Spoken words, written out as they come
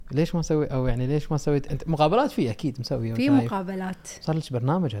ليش ما اسوي، او يعني ليش ما سويت انت مقابلات؟ فيه اكيد مسويه في مقابلات. صار لك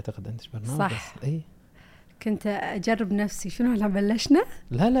برنامج اعتقد انت برنامج صح. اي كنت اجرب نفسي. شنو هلا بلشنا؟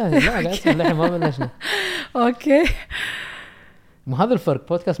 لا قاعد الحين ما بلشنا. اوكي مو هذا الفرق،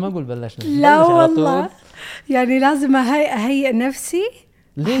 بودكاست ما اقول بلشنا، لا والله يعني لازم اهيئ نفسي.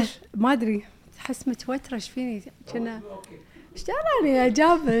 ليش ما ادري، احس متوتره. ايش فيني كنا ايش داراني يا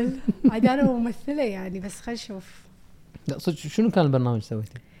جابل؟ عاد انا ممثله يعني، بس خل نشوف. لا صدق شنو كان البرنامج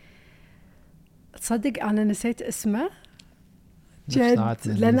سويته؟ تصدق انا نسيت اسمه جد،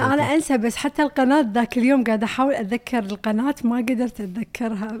 لان انا انسى. بس حتى القناه ذاك اليوم قاعده احاول اتذكر القناه، ما قدرت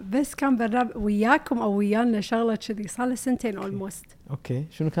اتذكرها. بس كان برنامج وياكم او ويانا شغله كذي، صار له سنتين اولموست. اوكي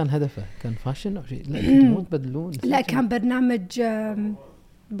شنو كان هدفه؟ كان فاشن او شيء؟ لا مو تبدلون. لا كان برنامج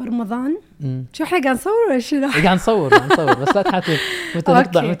برمضان. شو احنا قاعد نصور ولا شنو؟ قاعد نصور بس لا تحاتي متى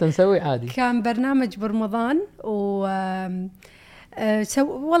نطلع متى نسوي عادي. كان برنامج برمضان و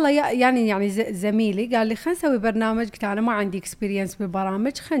والله يعني زميلي قال لي خلينا نسوي برنامج. قلت انا ما عندي اكسبيرينس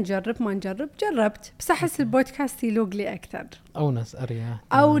بالبرامج، خلينا نجرب. ما نجرب جربت، بس احس البودكاست يلوق لي اكثر، او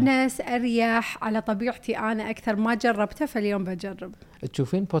ناس اريح على طبيعتي انا اكثر. ما جربته فاليوم بجرب.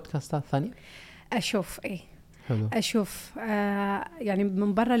 تشوفين بودكاستات ثانيه؟ اشوف ايه حلو. اشوف يعني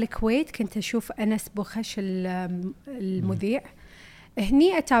من برا الكويت كنت اشوف انس بوخش المذيع.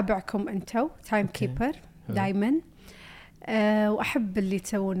 هني اتابعكم انتو تايم كيبر دايما. وأحب اللي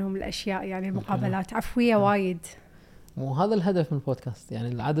تسوونهم الأشياء يعني المقابلات عفوية وايد. وهذا الهدف من البودكاست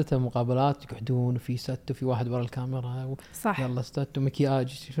يعني. عادة مقابلات يقعدون وفي ست وفي واحد ورا الكاميرا صح. يلا ستات ومكياج،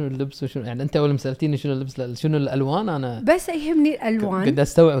 شنو اللبس وشنو يعني. أنت أول مسألتيني شنو اللبس شنو الألوان، أنا بس يهمني الألوان. قد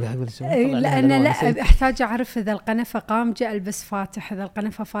أستوعب قاعد أقول شنو لأن لا أحتاج أعرف إذا القنفة قامجة ألبس فاتح، إذا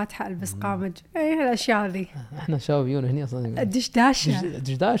القنفة فاتحة ألبس قامج. هالأشياء ذي إحنا شبابيون هني أصلاً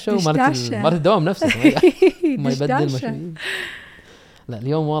دشداشة ومرت الدوام نفسه ما يبدل مشي. لا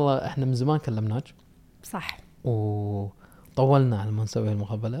اليوم والله إحنا من زمان كلمناك صح، وطولنا على ما نسوي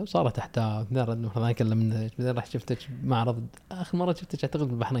المقابلة وصارت أحداث. مرة كلمناك بعدين راح شفتك معرض. آخر مرة شفتك أعتقد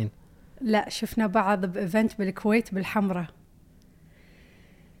بالبحرين. لا شفنا بعض بإيفنت بالكويت بالحمرة.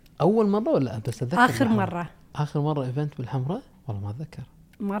 أول مرة ولا بس أتذكر آخر مرة إيفنت بالحمرة والله ما أتذكر.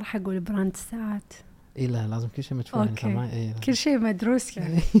 ما راح أقول براند الساعات. إيه لا لازم كل شيء مدفوع يعني. إيه كل شيء مدروس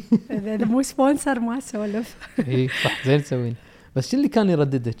يعني. إذا مو سبونسر ما سولف. إيه صح زين تسوين. بس شو اللي كان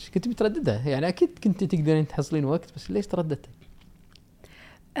يرددك؟ كنت مترددة يعني أكيد كنت تقدرين تحصلين وقت، بس ليش ترددت؟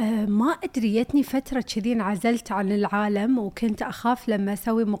 ما أدري، جتني فترة كذي انعزلت عن العالم وكنت أخاف لما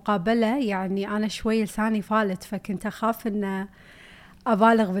أسوي مقابلة. يعني أنا شوي لساني فالت، فكنت أخاف أن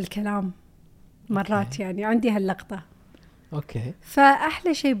أبالغ بالكلام مرات. يعني عندي هاللقطة. أوكي.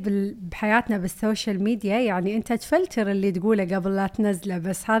 فأحلى شيء بحياتنا بالسوشيال ميديا يعني أنت تفلتر اللي تقوله قبل لا تنزله.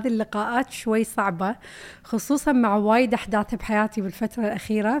 بس هذه اللقاءات شوي صعبة، خصوصا مع وايد أحداث بحياتي بالفترة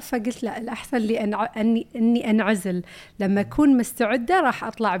الأخيرة. فقلت لا، الأحسن لي أني أنعزل. لما أكون مستعدة راح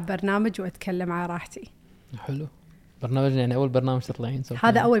أطلع ببرنامج وأتكلم على راحتي. حلو. برنامج يعني أول برنامج تطلعين؟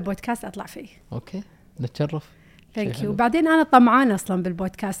 هذا أول بودكاست أطلع فيه. أوكي نتشرف. ثانك يو. وبعدين أنا طمعانة أصلا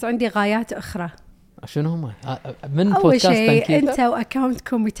بالبودكاست، عندي غايات أخرى. شنو هم؟ من أول بودكاست شيء أنت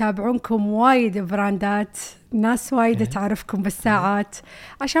وأكاونتكم يتابعونكم وايد براندات، ناس وايد تعرفكم بالساعات،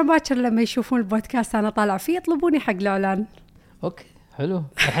 عشان باكر لما يشوفون البودكاست أنا طالع فيه يطلبوني حق الإعلان. أوكي حلو.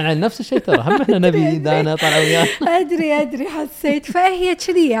 احنا نفس الشيء ترى، هم احنا نبي دانا طالع ويانا. أدري حسيت. فهي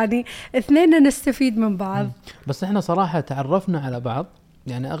كذي يعني اثنين نستفيد من بعض. بس احنا صراحة تعرفنا على بعض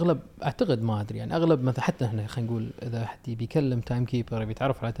يعني اغلب اعتقد ما ادري يعني اغلب مثلا حتى احنا خلينا نقول اذا حد بيكلم تايم كيبر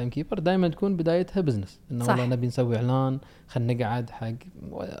بيتعرف على تايم كيبر دائما تكون بدايتها بزنس، انه والله نبي نسوي اعلان خلينا نقعد حق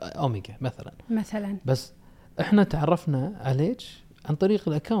اوميجا مثلا. بس احنا تعرفنا عليك عن طريق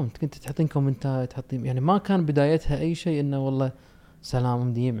الاكاونت، كنت تحطين كومنتات تحطين يعني ما كان بدايتها اي شيء انه والله سلام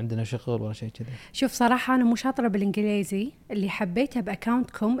مديم عندنا شغل ولا شيء كذا. شوف صراحة أنا مو شاطرة بالإنجليزي، اللي حبيته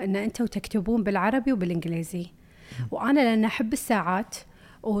بأكاونتكم إن أنتوا تكتبون بالعربي وبالإنجليزي. وأنا لأن أحب الساعات،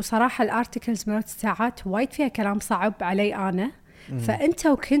 وصراحة الارتيكلز مالت الساعات وايد فيها كلام صعب علي أنا،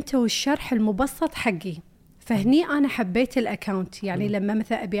 فأنتوا كنتوا الشرح المبسط حقي. فهني أنا حبيت الأكاونت. يعني لما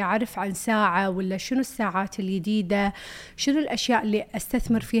مثلا أبي أعرف عن ساعة ولا شنو الساعات الجديدة، شنو الأشياء اللي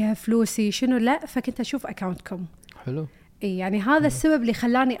أستثمر فيها فلوسي، شنو لا، فكنت أشوف أكاونتكم. حلو. إيه يعني هذا السبب اللي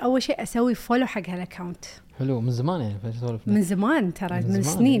خلاني أول شيء أسوي فولو حق هالأكاونت. حلو. من زمان يعني من زمان ترى، من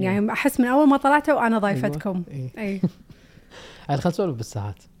سنين يعني أحس من أول ما طلعته وأنا ضايفتكم. أي خلينا نسولف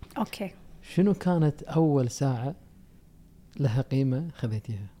بالساعات. أوكي. شنو كانت أول ساعة لها قيمة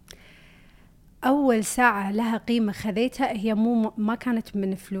خذيتيها؟ أول ساعة لها قيمة خذيتها هي ما كانت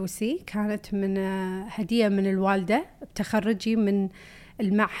من فلوسي، كانت من هدية من الوالدة بتخرجي من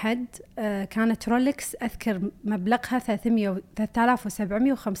المعهد كانت رولكس أذكر مبلغها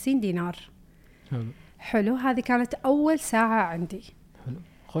 3750 دينار. حلو. هذه كانت أول ساعة عندي. حلو.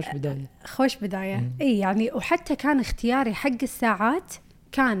 خوش بداية. إيه يعني. وحتى كان اختياري حق الساعات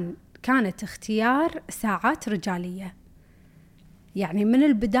كانت اختيار ساعات رجالية. يعني من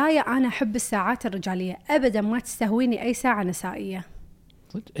البداية أنا أحب الساعات الرجالية، أبدا ما تستهويني أي ساعة نسائية.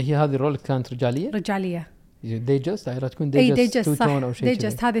 هي هذه الرولكس كانت رجالية ديجست، يعني تكون ديجست 2 تون أو شيء.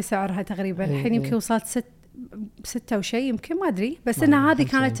 ديجست هذه سعرها تقريبا الحين يمكن وصلت 6 وشيء يمكن، ما أدري، بس إنها هذه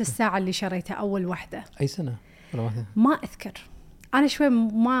كانت الساعة اللي شريتها أول واحدة. أي سنة ولا واحدة؟ ما أذكر، أنا شوي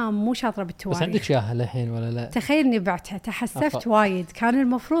مو شاطرة بالتواريخ. بس عندك إياها الحين ولا لا؟ تخيل إني بعتها، تحسفت وايد. كان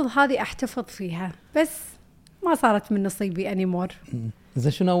المفروض هذه أحتفظ فيها بس ما صارت من نصيبي أنيمور. إذا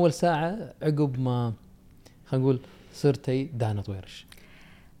شنو أول ساعة عقب ما خلينا نقول صرتي دانة الطويرش؟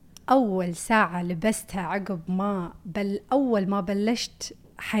 أول ساعة لبستها عقب ما أول ما بلشت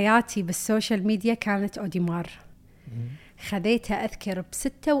حياتي بالسوشيال ميديا كانت أوديمار. خذيتها أذكر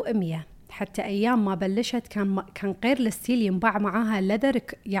ب600. حتى أيام ما بلشت كان غير الستيل ينباع معاها لذر،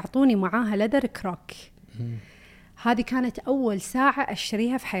 يعطوني معاها لذر كروك. هذه كانت أول ساعة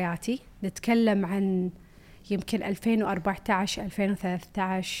أشتريها في حياتي. نتكلم عن يمكن 2014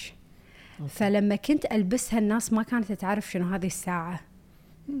 2013. فلما كنت ألبسها الناس ما كانت تعرف شنو هذه الساعة.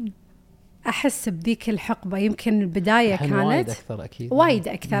 أحس بذيك الحقبة يمكن البداية كانت وايد أكثر، أكيد وايد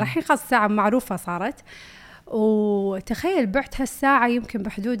أكثر. الحين خاص ساعة معروفة صارت. وتخيل بعت هالساعة يمكن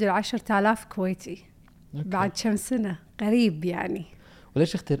بحدود 10,000 كويتي. بعد كم سنة، قريب يعني.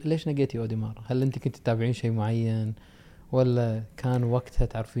 ليش نقيتي أوديمار؟ هل أنت كنت تتابعين شيء معين ولا كان وقتها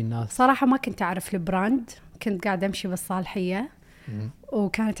تعرفين الناس؟ صراحة ما كنت أعرف البراند، كنت قاعدة أمشي بالصالحية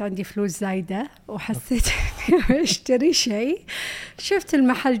وكانت عندي فلوس زايدة وحسيت إني أشتري شيء. شفت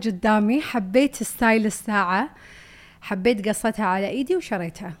المحل قدامي، حبيت ستايل الساعة، حبيت قصتها على إيدي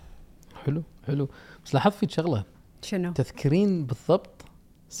وشريتها. حلو. بس لاحظت في شغلة. شنو؟ تذكرين بالضبط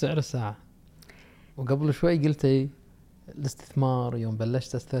سعر الساعة، وقبل شوي قلتي الاستثمار يوم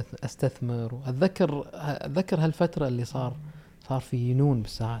بلشت أستثمر. وأتذكر هالفترة اللي صار في ينون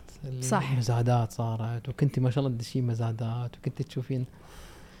بالساعات، صح. مزادات صارت، وكنتي ما شاء الله تدشين مزادات وكنتي تشوفين.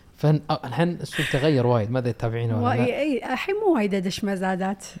 الحين السوق تغير وايد، ماذا تتابعين ولا لا؟ الحين مو وايد أدش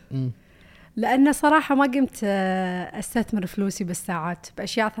مزادات. لأن صراحة ما قمت أستثمر فلوسي بالساعات،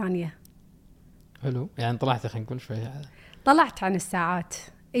 بأشياء ثانية. حلو. يعني طلعت خلينا نقول شوي، طلعت عن الساعات.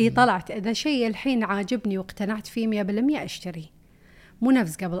 طلعت إذا شيء الحين عاجبني واقتنعت فيه 100% أشتري. مو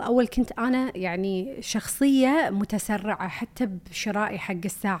نفس قبل. أول كنت أنا يعني شخصية متسرعة حتى بشرائي حق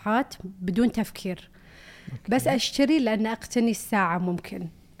الساعات بدون تفكير. بس أشتري لأن أقتني الساعة، ممكن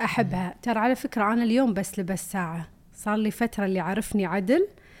أحبها. ترى على فكرة أنا اليوم بس لبس ساعة، صار لي فترة اللي عرفني عدل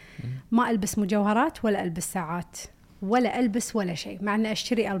ما ألبس مجوهرات ولا ألبس ساعات ولا ألبس ولا شيء، مع أن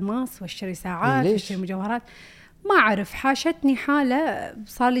أشتري ألماس وأشتري ساعات وأشتري مجوهرات. ما أعرف، حاشتني حالة.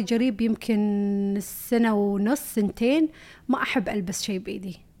 صار لي قريب يمكن 1.5 2 ما أحب ألبس شيء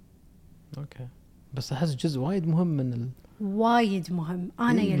بإيدي. أوكي. بس أحس جزء وايد مهم من وايد مهم.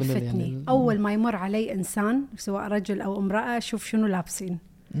 أنا يلفتني يعني أول ما يمر علي إنسان سواء رجل أو امرأة أشوف شنو لابسين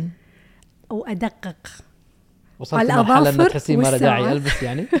وأدقق. وصلت مرحلة أن تحسين ما داعي ألبس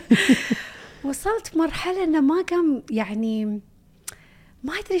يعني؟ وصلت مرحلة أنه ما قام، يعني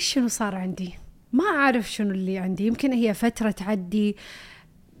ما أدري شنو صار عندي، ما أعرف شنو اللي عندي. يمكن هي فترة تعدي.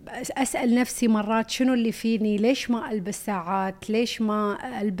 أسأل نفسي مرات شنو اللي فيني، ليش ما ألبس ساعات، ليش ما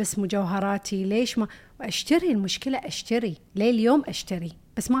ألبس مجوهراتي، ليش ما أشتري. المشكلة أشتري ليه اليوم أشتري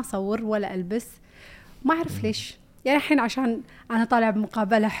بس ما أصور ولا ألبس. ما أعرف ليش. يعني الحين عشان أنا طالع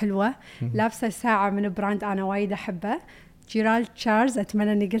بمقابلة حلوة لابسة ساعة من براند أنا وايد أحبه، جيرالد تشارز،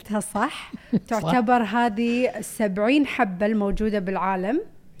 أتمنى أني قلتها صح. تعتبر هذه 70 حبة الموجودة بالعالم.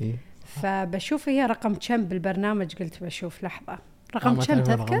 فبشوف هي رقم كم بالبرنامج، قلت بشوف لحظة رقم كم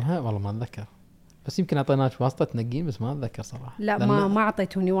تذكر؟ والله ما أتذكر، بس يمكن أعطيناك واسطة تنقين، بس ما أتذكر صراحة. لا ما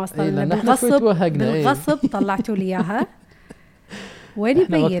أعطيتوني واسطة. بالغصب طلعتوا لي إياها. وين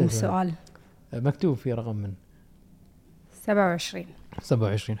يبين السؤال؟ مكتوب في رقم من 27.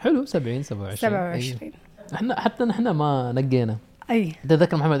 حلو. 27. احنا ما نقينا. اي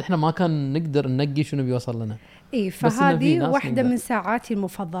تذكر محمد، احنا ما كان نقدر ننقي شنو بيوصل لنا. فهذه واحدة من ساعاتي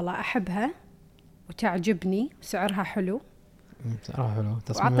المفضلة، أحبها وتعجبني، سعرها حلو.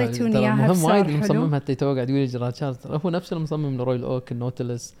 وعطيتوني اياها مهم وايد. المصمم حتى يتوقع تقول جيرالد تشارز هو نفس المصمم لرويال اوك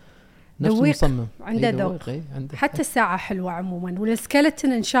النوتلس، نفس المصمم، عنده ذوق. حتى الساعة حلوة عموما،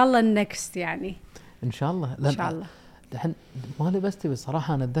 والسكيلتون ان شاء الله النكست يعني ان شااء الله. ان شاء الله. دحين ما لبستي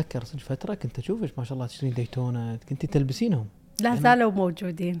بصراحة. أنا أتذكر صدق فترة كنت أشوفك ما شاء الله تشترين ديتونا، كنتي تلبسينهم. لا يعني زالوا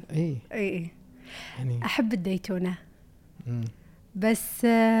موجودين. اي يعني أحب الديتونا. بس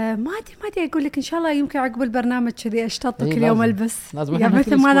ما ادري اقول لك ان شاء الله يمكن عقب البرنامج كذي اشتط كل يوم البس، يعني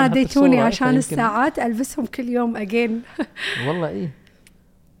مثل ما ناديتوني عشان الساعات البسهم كل يوم اجين. والله ايه،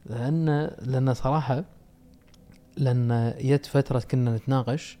 لان صراحه لان جت فتره كنا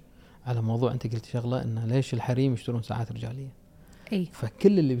نتناقش على موضوع انت قلت شغله انه ليش الحريم يشترون ساعات رجاليه. اي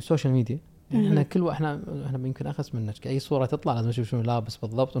فكل اللي بالسوشيال ميديا يعني احنا يمكن اخس منك اي صوره تطلع لازم نشوف شنو لابس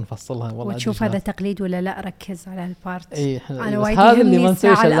بالضبط ونفصلها. والله وتشوف هذا تقليد ولا لا، ركز على البارت. انا وايد يهمني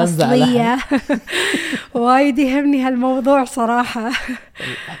الساعه الاصليه. وايد يهمني هالموضوع صراحه.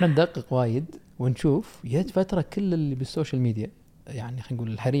 احنا ندقق وايد ونشوف. جت فتره كل اللي بالسوشيال ميديا يعني خلينا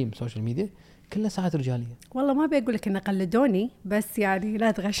نقول الحريم بالسوشيال ميديا كلها ساعات رجاليه. والله ما بيقول لك ان قلدوني، بس يعني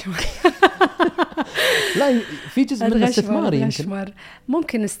لا تغشمر. لا في جزء من الاستثمار، يمكن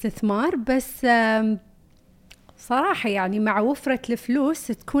ممكن استثمار، بس صراحة يعني مع وفرة الفلوس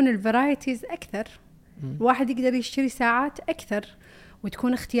تكون الفرايتيز أكثر. الواحد يقدر يشتري ساعات أكثر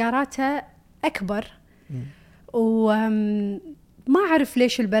وتكون اختياراته أكبر. وما أعرف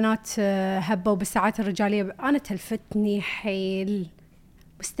ليش البنات هبوا بالساعات الرجالية. أنا تلفتني حيل،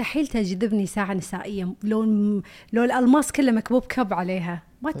 مستحيل تجذبني ساعة نسائية لو الألماس كله مكبوب كب عليها،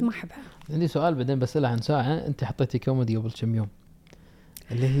 ما أحبها. عندي سؤال بعدين بسأله عن ساعة أنت حطيتي كوميدي قبل كم يوم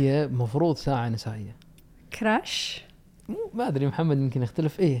اللي هي مفروض ساعة نسائية، كراش. ما أدري محمد يمكن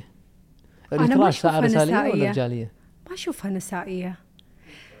يختلف. إيه أنا ما ساعة نسائية ولا رجالية؟ ما أشوفها نسائية.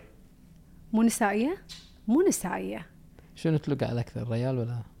 مو نسائية. شنو تلوق على أكثر، ريال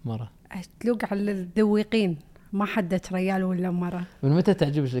ولا مرة؟ تلوق على الذويقين، ما حدت ريال ولا مرة. من متى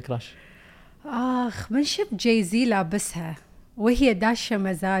تعجبش الكراش؟ من شفت جايزي لابسها وهي داشة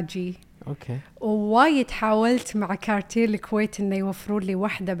مزاجي. أوكي. ووايد حاولت مع كارتير الكويت إنه يوفرون لي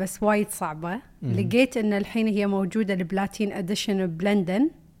واحدة، بس وايد صعبة. لقيت إن الحين هي موجودة البلاتين أديشن بلندن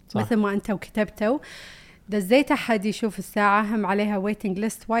مثل ما أنت وكتبتوا. دزيت أحد يشوف الساعة، هم عليها ويتنج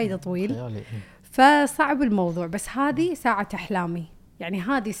ليست وايد طويل، فصعب الموضوع. بس هذه ساعة أحلامي، يعني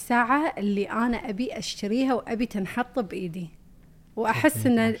هذه الساعة اللي أنا أبي أشتريها وأبي تنحط بإيدي، وأحس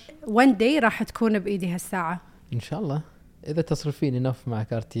إن one day راح تكون بإيدي هالساعة إن شاء الله. إذا تصرفيني نف مع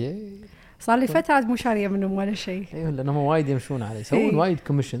كارتيه. صار لي فترة مو شارية منهم ولا شيء. أيوة لأنهم وايد يمشون عليه، يسوون وايد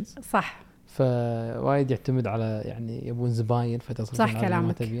كوميشنز. صح. فوايد يعتمد على يعني يبون زباين فتصرفين. صح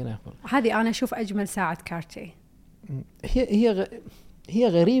كلامك. هذه أنا أشوف أجمل ساعة كارتيه. هي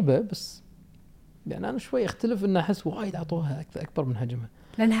غريبة، بس يعني أنا شوي أختلف إن أحس وايد عطوها أكبر من حجمها.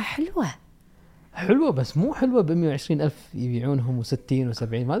 لأنها حلوة بس مو حلوة ب120,000 يبيعونهم و60 و70.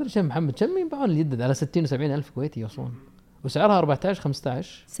 ما أدري كم محمد كم يبيعون الجدد على 60 و70 ألف كويتي يوصون، وسعرها 14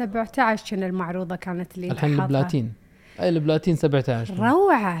 15 17 كان المعروضة كانت اللي الحين البلاتين. أي البلاتين 17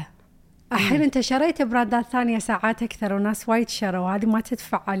 روعة. الحين أنت شريت براندات ثانية ساعات أكثر وناس وايد شروا، هذه ما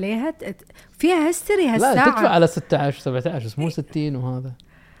تدفع عليها فيها هستري هالساعة. لا تدفع على 16 17 بس مو 60. وهذا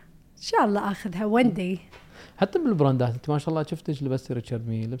إن شاء الله أخذها وندي. حتى بالبراندات أنت ما شاء الله شفتش لبستي ريتشارد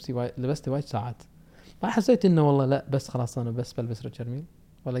ميل، لبستي وايد ساعات. ما حسيت إنه والله لا بس خلاص أنا بس بلبس ريتشارد ميل،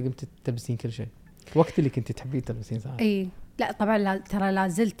 ولا قمت تلبسين كل شيء وقت اللي كنت تحبين تلبسين ساعات؟ إيه لا طبعا ترى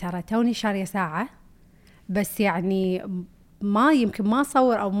لازلت توني شارية ساعة، بس يعني ما يمكن ما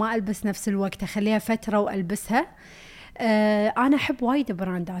أصور أو ما ألبس نفس الوقت، أخليها فترة وألبسها. أنا أحب وايد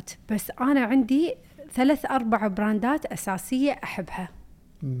براندات، بس أنا عندي 3-4 براندات أساسية أحبها.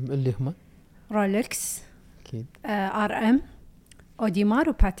 اللي هما رولكس أكيد، RM، أوديمار،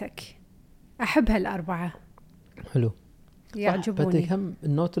 وباتك. أحب هالأربعة، حلو يعجبوني. باتك هم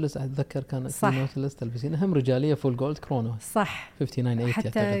النوتلس أتذكر كانت النوتلس تلبسينها هم رجالية فول جولد كرونو صح 5980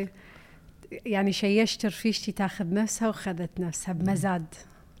 حتى يعني شيشت رفيشتي تاخذ نفسها وخذت نفسها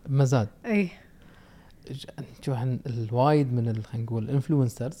بمزاد. اي شوف الوايد من خلينا نقول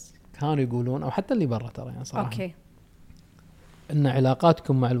الانفلونسرز كانوا يقولون او حتى اللي برا ترى يعني صراحه اوكي ان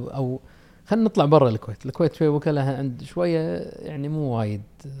علاقاتكم مع او خلينا نطلع برا الكويت شوي وكلها عند شويه يعني مو وايد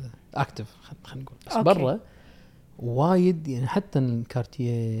اكتف خلينا نقول، بس برا وايد يعني حتى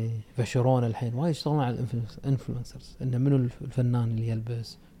الكارتيه فاشرون الحين وايد يشتغلون على الانفلونسرز، انه منو الفنان اللي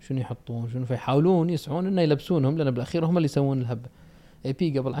يلبس شنو يحطون شنو، فيحاولون يسعون انه يلبسونهم، لان بالاخير هم اللي يسوون الهبه. اي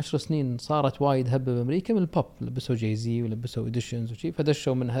بي قبل 10 سنين صارت وايد هبه بامريكا من البوب، لبسوا جايزي ولبسوا اديشنز وشي،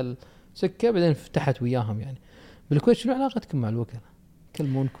 فدشوا من هالسكه بعدين فتحت وياهم. يعني بالكويت شنو علاقتكم مع الوكلاء؟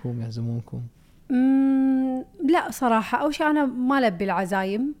 يكلمونكم يعزمونكم؟ لا صراحه اول شيء انا ما لبي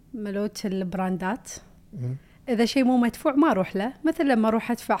العزايم ملوت البراندات. اذا شيء مو مدفوع ما اروح له، مثل لما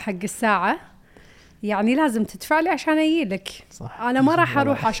اروح ادفع حق الساعه يعني لازم تدفع لي عشان اجيلك. انا ما راح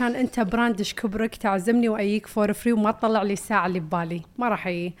اروح عشان انت براندش كبرك تعزمني واجيك فور فري وما تطلع لي الساعه اللي ببالي، ما راح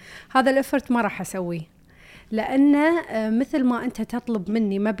اجي، هذا الافرت ما راح اسويه. لأن مثل ما أنت تطلب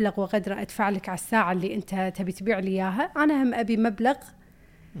مني مبلغ وقدره أدفع لك على الساعة اللي أنت تبي تبيع لي إياها، أنا هم أبي مبلغ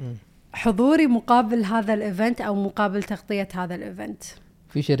حضوري مقابل هذا الإيفنت أو مقابل تغطية هذا الإيفنت.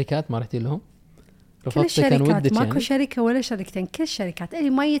 في شركات ما رحتي لهم؟ كل الشركات، ماكو يعني؟ شركة ولا شركتين، كل الشركات اللي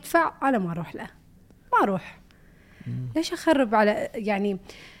ما يدفع أنا ما أروح له، ما أروح. ليش أخرب على، يعني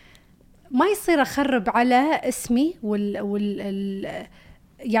ما يصير أخرب على اسمي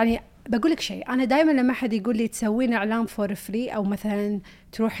يعني بقولك شيء، أنا دائما لما حد يقول لي تسوين إعلان فور فري أو مثلا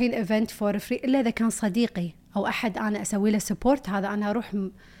تروحين إيفنت فور فري، إلا إذا كان صديقي أو أحد أنا أسوي له سبورت، هذا أنا أروح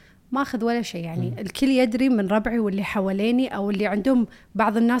ما أخذ ولا شيء. يعني الكل يدري من ربعي واللي حواليني أو اللي عندهم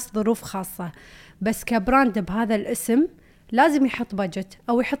بعض الناس ظروف خاصة، بس كبراند بهذا الاسم لازم يحط بجت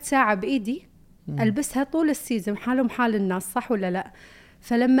أو يحط ساعة بإيدي ألبسها طول السيزن حالهم حال الناس، صح ولا لا؟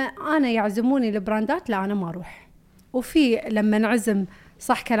 فلما أنا يعزموني البراندات لا أنا ما أروح. وفي لما نعزم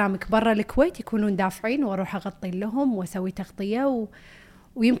صح كلامك برا الكويت يكونون دافعين وأروح أغطي لهم وأسوي تغطية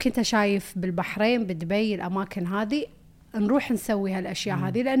ويمكن تشايف بالبحرين بدبي الأماكن هذه نروح نسوي هالأشياء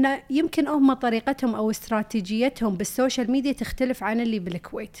هذه، لأن يمكن هم طريقتهم أو استراتيجيتهم بالسوشيال ميديا تختلف عن اللي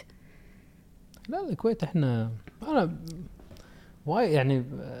بالكويت. لا الكويت احنا أنا واي يعني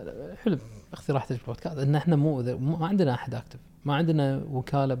حلو اختي راحتك بودكاست ان احنا ما عندنا احد اكتف، ما عندنا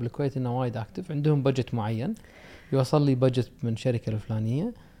وكالة بالكويت انه وايد اكتف، عندهم بجت معين يوصل لي بجت من شركة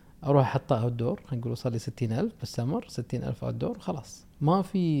الفلانية اروح احطه اوت دور، خلينا نقول وصل لي 60,000 بالسمر 60,000 اوت دور خلاص، ما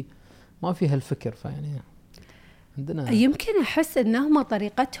في هالفكر. فيعني عندنا يمكن احس انهم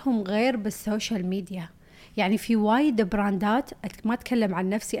طريقتهم غير بالسوشيال ميديا. يعني في وايد براندات، ما اتكلم عن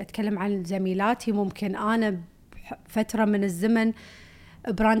نفسي اتكلم عن زميلاتي، ممكن انا فترة من الزمن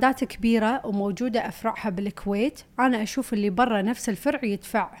براندات كبيرة وموجودة أفرعها بالكويت، أنا أشوف اللي برا نفس الفرع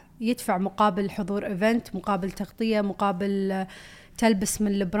يدفع مقابل حضور إيفنت، مقابل تغطية، مقابل تلبس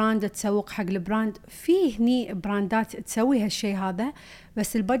من البراند، تسوق حق البراند. في هني براندات تسوي هالشيء هذا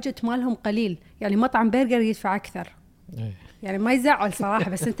بس البادجت مالهم قليل، يعني مطعم برجر يدفع أكثر يعني ما يزعل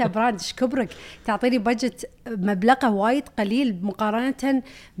صراحة، بس أنت براند إيش كبرك تعطيني بادجت مبلغه وايد قليل مقارنة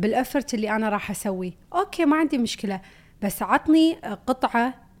بالأفرت اللي أنا راح أسوي. أوكي ما عندي مشكلة، بس عطني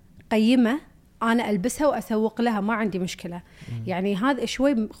قطعة قيمة أنا ألبسها وأسوق لها، ما عندي مشكلة. يعني هذا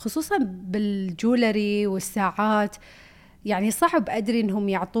شوي خصوصا بالجولري والساعات، يعني صعب أدري إنهم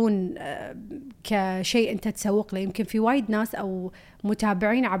يعطون كشيء أنت تسوق له. يمكن في وايد ناس أو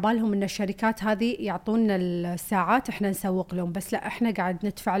متابعين عبالهم إن الشركات هذه يعطونا الساعات إحنا نسوق لهم، بس لا إحنا قاعد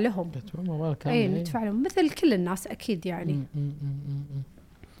ندفع لهم. إيه ندفع لهم مثل كل الناس أكيد يعني.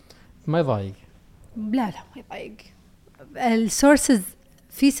 ما يضايق؟ لا ما يضايق. السورسز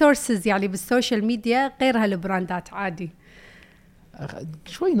في سورسز يعني بالسوشيال ميديا غير هالبراندات عادي.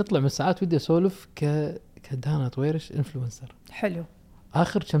 شوي نطلع من الساعات، ودي أسولف كدانة الطويرش إنفلونسر. حلو.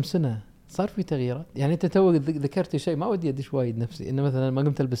 آخر كم سنة صار في تغييرات، يعني أنت تو ذكرتي شيء ما ودي أدش وايد نفسي، إنه مثلا ما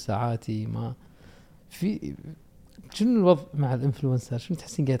قمت ألبس ساعاتي، ما في شنو الوضع مع الإنفلونسر؟ شنو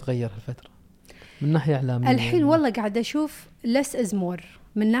تحسين قاعد يتغير هالفترة من ناحية إعلامية؟ الحين والله قاعدة أشوف less is more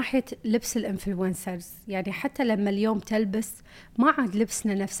من ناحية لبس الانفلونسرز. يعني حتى لما اليوم تلبس ما عاد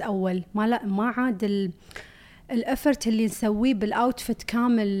لبسنا نفس أول، ما عاد الأفرت اللي نسويه بالأوتفت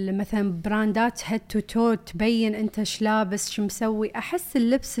كامل. مثلا براندات هيد تو تو تبين أنت شلابس شو مسوي. أحس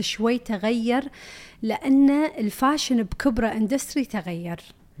اللبس شوي تغير لأن الفاشن بكبرة اندستري تغير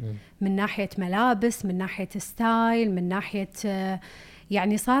من ناحية ملابس، من ناحية ستايل، من ناحية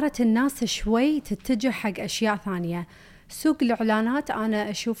يعني صارت الناس شوي تتجه حق أشياء ثانية. سوق الإعلانات أنا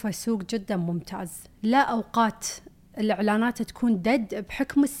أشوفه سوق جدا ممتاز. لا أوقات الإعلانات تكون دد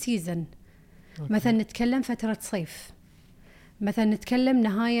بحكم السيزن. مثلا نتكلم فترة صيف، مثلا نتكلم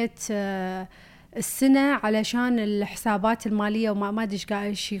نهاية السنة علشان الحسابات المالية وما أدري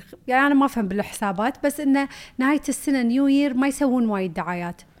قاعد شيء، يعني أنا ما أفهم بالحسابات، بس إنه نهاية السنة نيو يير ما يسوون وايد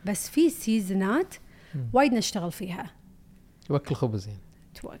دعايات، بس في سيزنات وايد نشتغل فيها. توكل خبز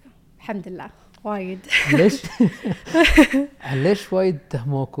يعني. الحمد لله وايد. ليش وايد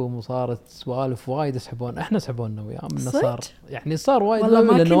تهموكم وصارت سوالف وايد يسحبون؟ احنا سحبونا وياه من صار، يعني صار وايد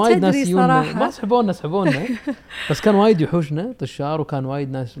لانه وايد ناس يجونا، ما سحبونا بس كان وايد يحوشنا طشار، وكان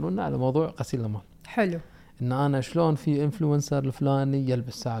وايد ناس يسألونا على موضوع غسيل الأموال. حلو. ان انا شلون في انفلونسر الفلاني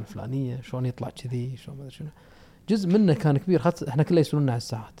يلبس الساعه الفلانيه، شلون يطلع كذي، شلون ما ادري شنو. جزء منه كان كبير، خاصة احنا كله يسألونا على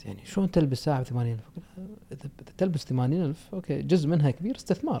الساعات، يعني شلون تلبس ساعه ب 80,000؟ اذا تلبس 80,000 اوكي، جزء منها كبير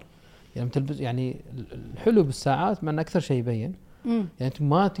استثمار. يعني تلبس، يعني الحلو بالساعات مع ان اكثر شيء يبين، يعني انت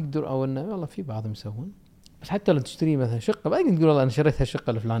ما تقدر، او انه والله في بعضهم يسوون، بس حتى لو تشتري مثلا شقه بعدين تقول والله انا شريت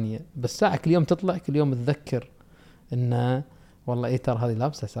هالشقه الفلانيه، بس ساعه كل يوم تطلع، كل يوم تذكر ان والله إيه ترى هذه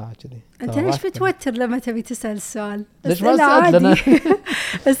لابسة ساعة كذي. أنت ليش بتوتر لما تبي تسأل السؤال؟ ليش ما أسأل لنا؟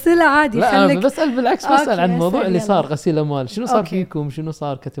 السؤال عادي. لا أنا بسأل بالعكس، بسأل عن الموضوع اللي صار غسيل أموال، شنو صار فيكم، شنو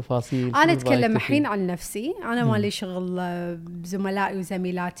صار كتفاصيل. أنا أتكلم الحين عن نفسي، أنا مالي شغل بزملائي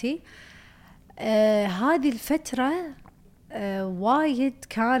وزميلاتي. هذه الفترة وايد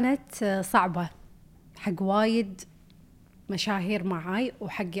كانت صعبة حق وايد مشاهير معاي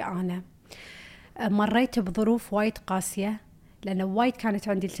وحقي أنا. مريت بظروف وايد قاسية لأن وايد كانت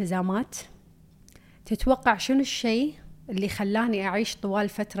عندي التزامات. تتوقع شنو الشيء اللي خلاني أعيش طوال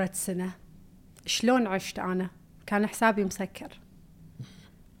فترة سنة؟ شلون عشت أنا؟ كان حسابي مسكر.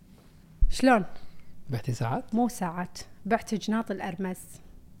 شلون؟ بعتي ساعات؟ مو ساعات، بعت جناط الأرمز.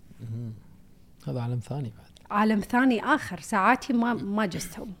 هذا عالم ثاني بعد. عالم ثاني آخر. ساعاتي ما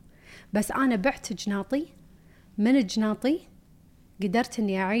جستهم، بس أنا بعت جناطي. من جناطي قدرت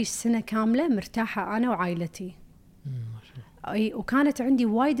إني أعيش سنة كاملة مرتاحة أنا وعائلتي. أي، وكانت عندي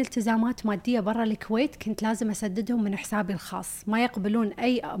وايد التزامات مادية برا الكويت كنت لازم أسددهم من حسابي الخاص. ما يقبلون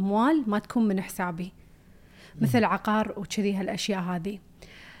أي أموال ما تكون من حسابي، مثل عقار وكذي هالأشياء هذه.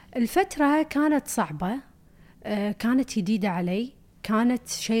 الفترة كانت صعبة، كانت جديدة علي، كانت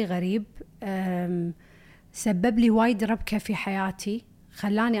شيء غريب، سبب لي وايد ربكة في حياتي،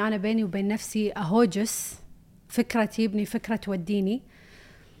 خلاني أنا بيني وبين نفسي أهوجس فكرة تجيبني فكرة توديني.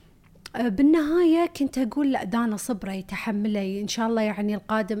 بالنهاية كنت أقول لا دانا صبري تحملي، إن شاء الله يعني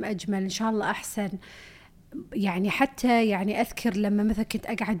القادم أجمل، إن شاء الله أحسن. يعني حتى يعني أذكر لما مثلا كنت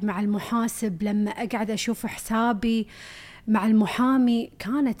أقعد مع المحاسب، لما أقعد أشوف حسابي مع المحامي،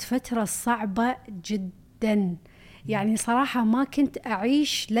 كانت فترة صعبة جدا. يعني صراحة ما كنت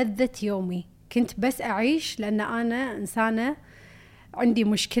أعيش لذة يومي، كنت بس أعيش لأن أنا إنسانة عندي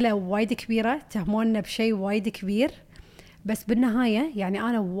مشكلة وايد كبيرة، تهموننا بشيء وايد كبير. بس بالنهاية يعني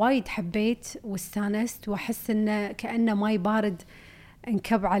أنا وايد حبيت واستانست، وأحس إنه كأنه ماي بارد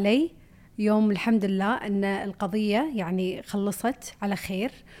انكب علي يوم الحمد لله أن القضية يعني خلصت على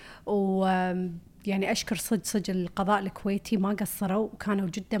خير. ويعني أشكر صدق القضاء الكويتي ما قصروا وكانوا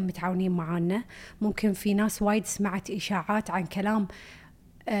جدا متعاونين معانا. ممكن في ناس وايد سمعت إشاعات عن كلام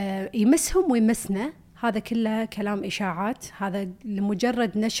يمسهم ويمسنا، هذا كله كلام إشاعات، هذا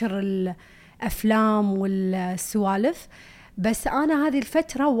لمجرد نشر الأفلام والسوالف. بس أنا هذه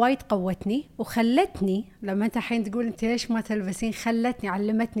الفترة وايد قوتني وخلتني، لما أنت حين تقول أنت ليش ما تلبسين، خلتني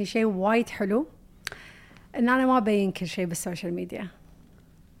علمتني شيء وايد حلو، إن أنا ما بين كل شيء بالسوشيال ميديا.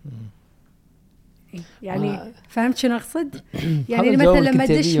 يعني فهمت شنو أقصد؟ يعني مثلا لما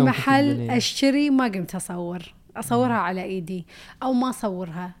أدش محل أشتري ما قمت أصورها على إيدي أو ما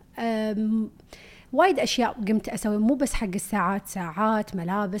أصورها. وايد أشياء قمت أسوي، مو بس حق الساعات، ساعات،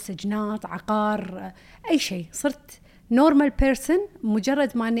 ملابس، جناط، عقار، أي شيء. صرت نورمال بيرسون،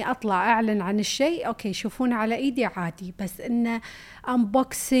 مجرد ما أني أطلع أعلن عن الشيء أوكي شوفونه على إيدي عادي. بس إنه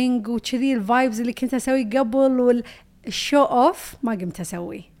أنبوكسينج وكذي الفايبز اللي كنت أسوي قبل والشو أوف ما قمت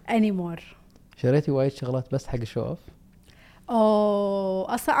أسوي anymore. شريتي وايد شغلات بس حق الشو أوف؟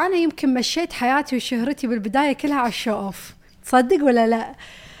 أصلا أنا يمكن مشيت حياتي وشهرتي بالبداية كلها على الشو أوف، تصدق ولا لا؟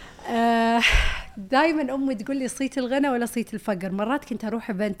 دايما أمي تقول لي صيت الغنى ولا صيت الفقر. مرات كنت أروح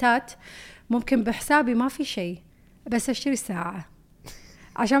إيفنتات ممكن بحسابي ما في شيء، بس أشتري ساعة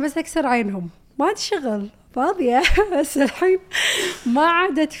عشان بس أكسر عينهم، ما عندي شغل، فاضية. بس الحين ما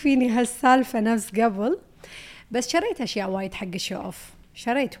عادت فيني هالسالفة نفس قبل. بس شريت أشياء وايد حق الشو أوف،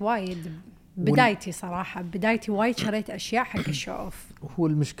 شريت وايد بدايتي صراحة، بدايتي وايد شريت أشياء حق الشو أوف. هو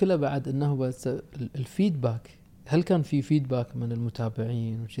المشكلة بعد أنه بس الفيدباك، هل كان في فيدباك من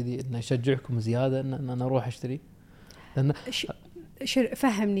المتابعين وكذي إنه يشجعكم زيادة إن أنا أروح أشتري؟ لأن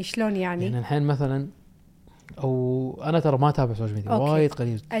فهمني شلون يعني الحين مثلا، أو أنا ترى ما أتابع سوشيال ميديا وايد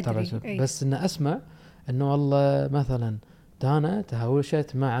قليل أتابع، بس إنه أسمع إنه والله مثلا دانة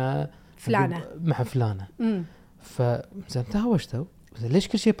تهاوشت مع فلانة فزين تهاوشتوا، ليش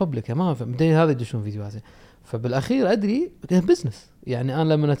كل شيء بابليك؟ ما فهم بدي هذا يدشون فيديوهات. فبالأخير أدري بزنس، يعني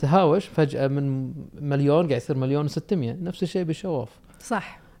أنا لما نتهاوش فجأة من مليون قاعد يصير 1,600,000. نفس الشيء بالشواف.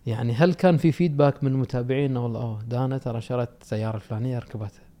 صح. يعني هل كان في فيدباك من المتابعين والله دانة ترى شرت سيارة الفلانية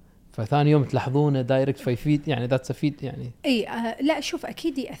ركبتها، فثاني يوم تلاحظونه دايركت فيفيد يعني ذات فيد يعني؟ لا شوف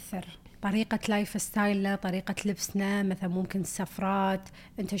أكيد يأثر طريقة لايف ستايل، طريقة لبسنا، مثلا ممكن السفرات،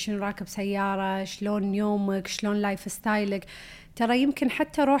 أنت شنو راكب سيارة، شلون يومك، شلون لايف ستايلك. ترى يمكن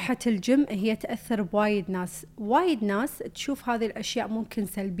حتى روحة الجيم هي تأثر بوايد ناس. وايد ناس تشوف هذه الأشياء ممكن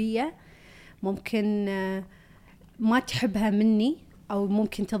سلبية، ممكن ما تحبها مني أو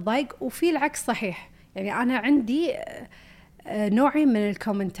ممكن تضايق، وفي العكس صحيح. يعني أنا عندي نوعي من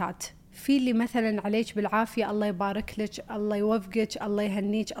الكومنتات، في اللي مثلا عليك بالعافية، الله يبارك لك، الله يوفقك، الله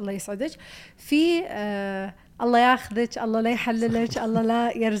يهنيك، الله يسعدك. في الله ياخذك، الله لا يحللك، الله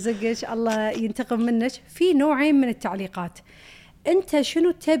لا يرزقك، الله ينتقم منك. في نوعين من التعليقات، انت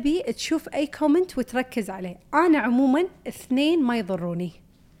شنو تبي تشوف اي كومنت وتركز عليه. انا عموما اثنين ما يضروني،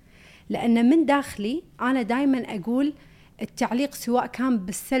 لان من داخلي انا دائما اقول التعليق سواء كان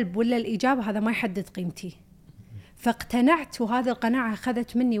بالسلب ولا الايجاب هذا ما يحدد قيمتي. فاقتنعت، وهذه القناعه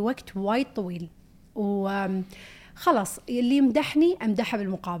اخذت مني وقت وايد طويل. وخلاص اللي يمدحني امدحه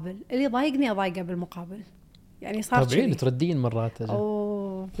بالمقابل، اللي ضايقني اضايقه بالمقابل. يعني صار طبيعي تردين مرات.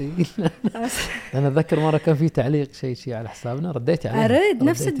 اوه انا اتذكر مره كان في تعليق شيء على حسابنا، رديت عليه. ارد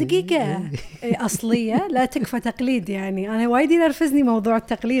نفس الدقيقه اصليه لا تكفى تقليد. يعني انا وايد ينرفزني موضوع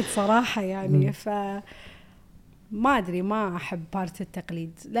التقليد صراحه يعني. ف ما ادري، ما احب بارت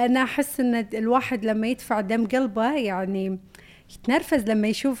التقليد، لان احس ان الواحد لما يدفع دم قلبه يعني يتنرفز لما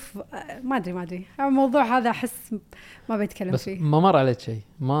يشوف. ما ادري الموضوع هذا احس ما بتكلم بس فيه. ما مر عليك شيء،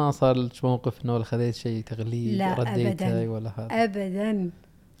 ما صار لك موقف انه خذيت شيء تغليد رديته ولا هذا؟ ابدا.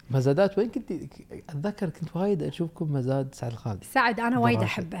 مزادات وين كنت؟ اتذكر كنت وايد اشوفكم مزاد سعد الخالدي. سعد انا وايد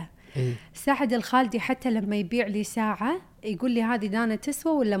احبه. إيه؟ سعد الخالدي حتى لما يبيع لي ساعه يقول لي هذه دانة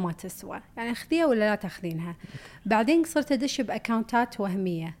تسوى ولا ما تسوى، يعني اخذيها ولا لا تاخذينها. بعدين صرت ادش باكاونتات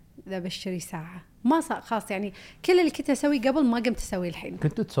وهميه اذا بشتري ساعه، ما صار خاص. يعني كل اللي كنت اسوي قبل ما قمت اسوي الحين.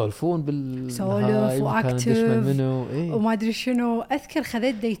 كنتوا تسولفون سولف واكتف إيه؟ وما ادري شنو. اذكر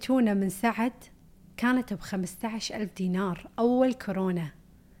خذيت ديتونه من سعد كانت ب15,000 دينار اول كورونا،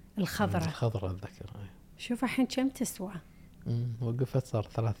 الخضراء اتذكر. شوف الحين كم تسوى. وقفت صار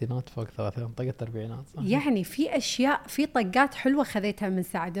ثلاثينات، فوق ثلاثينات، طقت أربعينات. يعني في أشياء، في طقات حلوة خذيتها من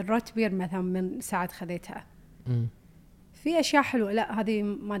سعد. الروتبير مثلا من سعد خذيتها. في أشياء حلوة. لا هذه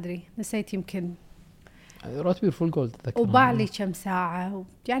ما أدري نسيت، يمكن روتبير فول جولد أتذكر. وباع لي كم ساعة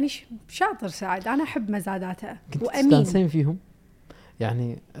يعني شاطر سعد. أنا أحب مزاداته. كنت تستانسين فيهم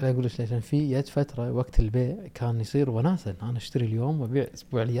يعني. لا أقول ليش، عشان في يد فترة وقت البيع كان يصير وناسة. أنا أشتري اليوم وبيع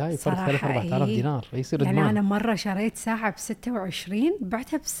الأسبوع الجاي فرق 3-4,000 دينار. يصير يعني إدمان. أنا مرة شريت ساعة ب26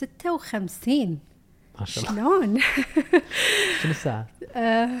 بعتها ب56. ما شاء الله. شلون؟ شنو الساعة؟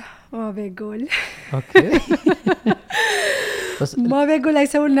 ما بيقول. أوكي. بس ما بيقول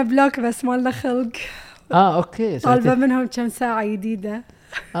يسوي لنا بلوك، بس ما لنا خلق. أوكي. طالبة منهم كم ساعة جديدة.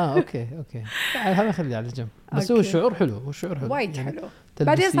 أوكي. هذا خلي على جنب. بس هو الشعور حلو. هو الشعور حلو وايد يعني حلو.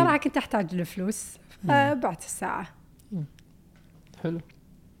 بعدين صراحة كنت أحتاج الفلوس بعت الساعة. حلو.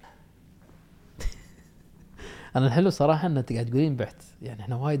 أنا الحلو صراحة أن قاعد تقولين بعت. يعني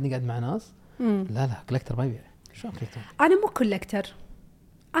إحنا وايد نقعد مع ناس لا كولكتر ما يبيع. شو كولكتر؟ أنا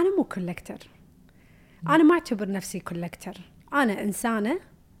مو كولكتر. أنا ما أعتبر نفسي كولكتر. أنا إنسانة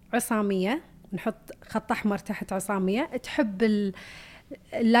عصامية، نحط خط أحمر تحت عصامية، تحب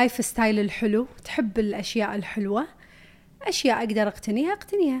اللايف ستايل الحلو، تحب الأشياء الحلوة. أشياء أقدر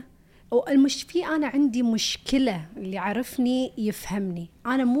أقتنيها. في أنا عندي مشكلة، اللي عرفني يفهمني.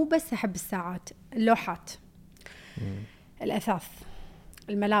 أنا مو بس أحب الساعات، اللوحات، الأثاث،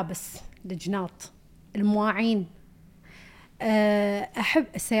 الملابس، الجناط، المواعين، أحب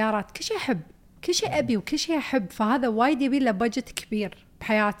السيارات، كل شيء أحب، كل شيء أبي وكل شيء أحب. فهذا وايد يبي له بادجت كبير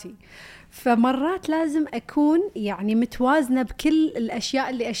بحياتي. فمرات لازم أكون يعني متوازنة بكل الأشياء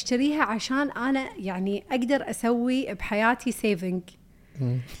اللي أشتريها، عشان أنا يعني أقدر أسوي بحياتي سيفنج.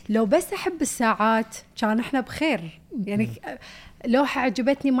 لو بس أحب الساعات كان إحنا بخير. يعني لوحة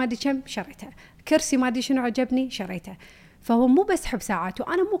عجبتني ما أدري كم شريتها، كرسي ما أدري شنو عجبني شريته. فهو مو بس حب ساعات.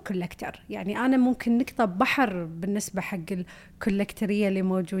 وأنا مو كولكتر. يعني أنا ممكن نقطة بحر بالنسبة حق الكولكترية اللي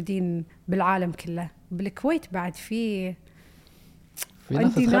موجودين بالعالم كله. بالكويت بعد في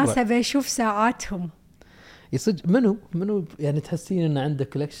عندي ناس أبي أشوف ساعاتهم. يصج منو يعني تحسين إن عندك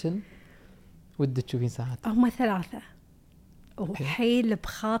كولكشن ودك تشوفين ساعات؟ هم 3 وحيل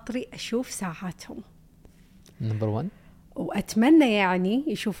بخاطري أشوف ساعاتهم. نمبر 1 وأتمنى يعني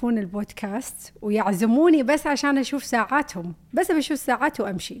يشوفون البودكاست ويعزموني بس عشان أشوف ساعاتهم. بس بشوف ساعات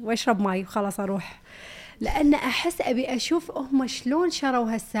وأمشي وأشرب ماي وخلاص أروح. لأن أحس أبي أشوف هم شلون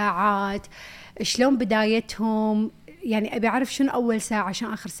شروا هالساعات، شلون بدايتهم. يعني أبي أعرف شنو أول ساعة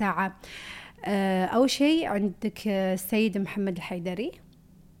شنو آخر ساعة. أول شيء عندك السيد محمد الحيدري.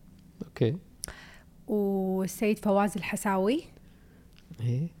 أوكي. والسيد فواز الحساوي.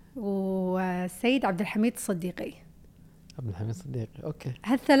 إيه. والسيد عبد الحميد الصديقي. أوكي.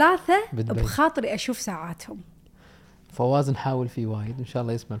 هالثلاثة بخاطري أشوف ساعاتهم. فواز نحاول فيه وايد إن شاء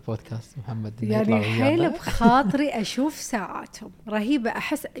الله يسمع البودكاست محمد. يعني حيل بخاطري أشوف ساعاتهم رهيبة.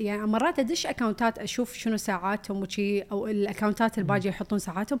 أحس يعني مرات أدش أكاونتات أشوف شنو ساعاتهم وشي، أو الأكاونتات الباجي يحطون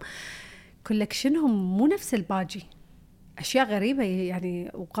ساعاتهم. كولكشنهم مو نفس الباجي، أشياء غريبة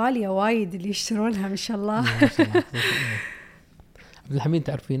يعني وغالية وايد اللي يشترونها ما شاء الله. عبد الحميد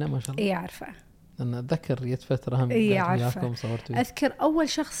تعرفينه ما شاء الله؟ إيه عارفة. أنا أتذكر يد فترة هم وياكم صورتوا. أذكر أول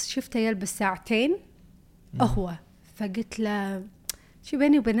شخص شفته يلبس ساعتين هو، فقلت له شو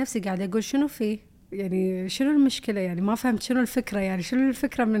بيني وبين نفسي قاعدة أقول شنو فيه يعني، شنو المشكلة يعني، ما فهمت شنو الفكرة يعني، شنو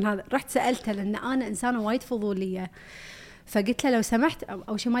الفكرة من هذا. رحت سألته لأن أنا إنسانة وايد فضولية، فقلت له لو سمحت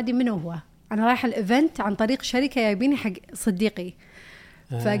أو شو ما أدري منو هو، أنا رايح الإيفنت عن طريق شركة جايبيني حق صديقي.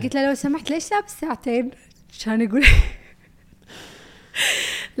 فقلت له لو سمحت ليش لابس ساعتين؟ كان يقول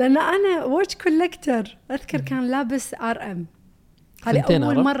لأن أنا واتش كولكتر. أذكر كان لابس RM، هذه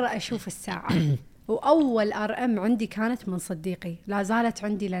أول مرة أشوف الساعة وأول RM عندي كانت من صديقي، لا زالت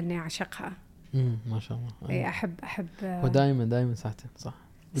عندي لأني أعشقها. ما شاء الله. أي أحب ودائما ساعتين صح.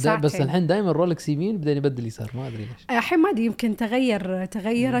 ساعتين. بس الحين دائما رولكس يمين بدأ يبدل يسار، ما أدري ليش. الحين ما أدري، يمكن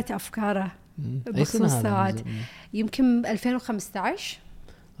تغيرت أفكاره بخصوص الساعات. يمكن 2015.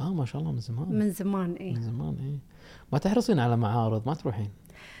 ما شاء الله من زمان إيه. من زمان إيه. ما تحرصين على معارض؟ ما تروحين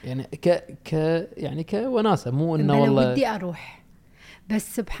يعني يعني كوناسة، مو إنه والله بدي أروح،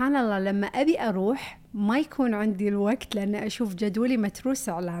 بس سبحان الله لما أبي أروح ما يكون عندي الوقت، لأن أشوف جدولي متروس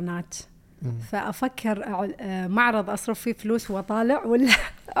إعلانات. فأفكر معرض أصرف فيه فلوس وطالع، ولا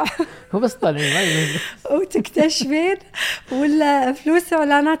هو بس طالعين ما ينزل وتكتشفين، ولا فلوس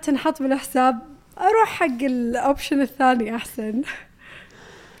إعلانات تنحط بالحساب. أروح حق الأوبشن الثاني أحسن.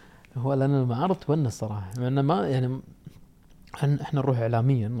 هو لأن المعارض تونس صراحة، لأن ما يعني احنا نروح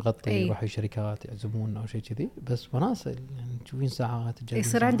إعلاميا نغطي، نروح شركات يعزمون أو شيء كذي، بس وناسة يعني تشوفين ساعات.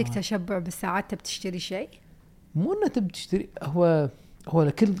 يصير عندك تشبع بالساعات، تبي تشتري شيء؟ مو إنه تبي تشتري، هو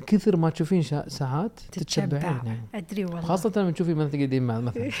كثر ما تشوفين ساعات تتشبعين يعني. أدري والله، خاصة لما تشوفي مثلا تقعدين مع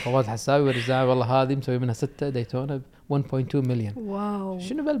مثلا فواز حساوي ورزاع، والله هذه مسوي منها 6 دايتونا 1.2 مليون. واو،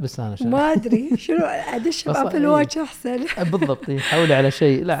 شنو بلبس أنا ما أدري شنو أدش بأبل واتش أحسن. بالضبط، حولي على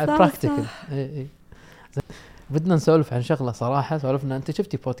شيء لا براكتيكال. إيه. بدنا نسولف عن شغلة صراحة. سولفنا، أنت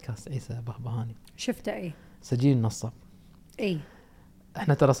شفتي بودكاست عيسى بهبهاني؟ شفته إيه. سجين النصاب. إيه.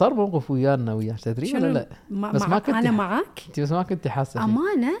 احنا ترى صار موقف ويانا وياه، تدري ولا لا؟ بس ما كنت انا معك انت، بس ما كنت حاسه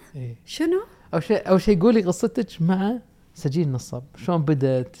امانه. إيه؟ شنو او شيء قولي قصتك مع سجين النصاب، شلون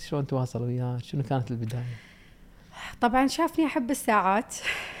بدت، شلون تواصل وياه، شنو كانت البدايه؟ طبعا شافني احب الساعات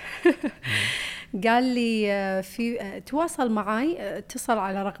قال لي تواصل معي، اتصل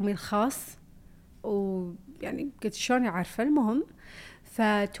على رقمي الخاص، ويعني قلت شلون عارفه. المهم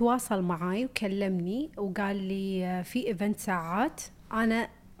فتواصل معي وكلمني وقال لي في ايفنت ساعات، أنا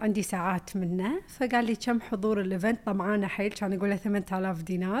عندي ساعات منه. فقال لي كم حضور الإيفنت؟ طمعانة حيل، كان يقول له 8000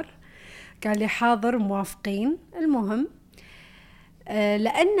 دينار. قال لي حاضر، موافقين. المهم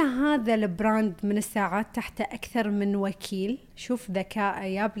لأن هذا البراند من الساعات تحت أكثر من وكيل، شوف ذكاء،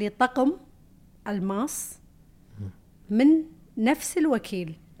 ياب لي طقم الماس من نفس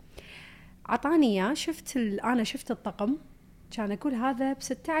الوكيل، عطاني إياه. أنا شفت الطقم، كان أقول هذا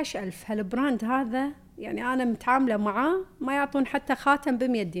ب16,000. هالبراند هذا يعني أنا متعاملة معاه ما يعطون حتى خاتم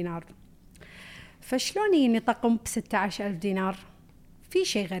ب100 دينار، فشلون يني طقم ب16,000 دينار؟ في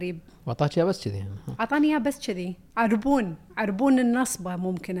شيء غريب. وعطاك إياه بس كذي يعني؟ عطاني إياه بس كذي. عربون النصبة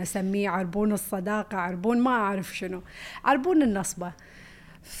ممكن أسميه، عربون الصداقة، عربون ما أعرف شنو، عربون النصبة.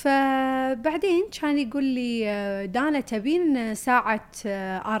 فبعدين كان يقول لي دانة تبين ساعة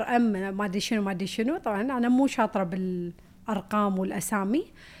RM ما أدري شنو. طبعا أنا مو شاطرة بالأرقام والأسامي،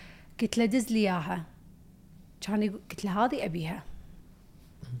 قلت له دز لي إياها. قلت له هذه أبيها.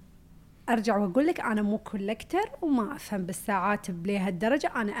 أرجع وأقول لك أنا مو كولكتر وما أفهم بالساعات بليه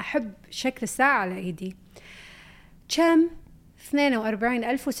الدرجة، أنا أحب شكل الساعة على إيدي. كم؟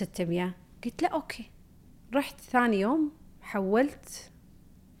 42,600. قلت له أوكي. رحت ثاني يوم حولت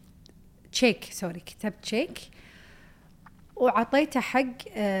كتبت شيك وعطيته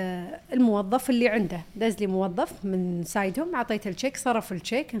حق الموظف اللي عنده، دز لي موظف من سايدهم، عطيته الشيك، صرف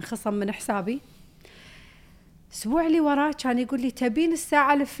الشيك، انخصم من حسابي. اسبوع اللي وراه كان يقول لي تبين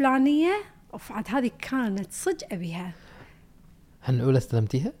الساعة الفلانية، وفعد هذه كانت صدق أبيها. هل الأولى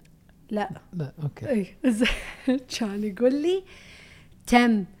استلمتيها؟ لا أوكي. اي كان يقول لي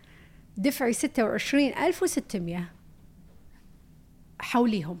تم دفعي 26,600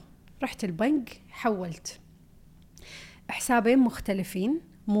 حوليهم. رحت البنك حولت حسابين مختلفين،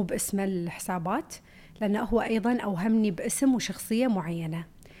 مو باسم الحسابات، لأنه هو أيضا أوهمني باسم وشخصية معينة.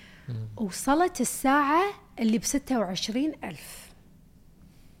 وصلت الساعة اللي ب26,000،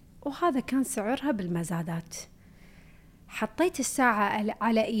 وهذا كان سعرها بالمزادات. حطيت الساعة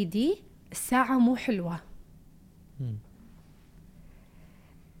على إيدي، الساعة مو حلوة.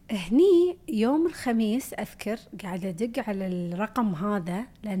 هني يوم الخميس أذكر قاعدة أدق على الرقم هذا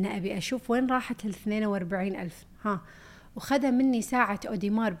لأن أبي أشوف وين راحت 42,000. وخذ مني ساعة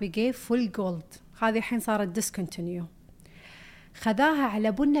أوديمار بيجي فول جولد، هذه الحين صارت ديسكونتينيو. خذاها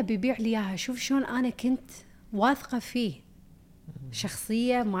على بنا بيبيع لي اياها. شوف شلون انا كنت واثقه فيه،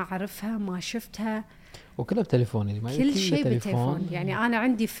 شخصيه ما اعرفها ما شفتها، وكلها بتليفوني، ما كل شيء بالتليفون. يعني انا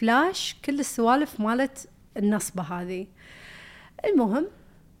عندي فلاش كل السوالف مالت النصبه هذه. المهم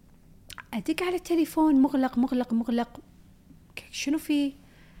ادق على التليفون مغلق مغلق مغلق، شنو في؟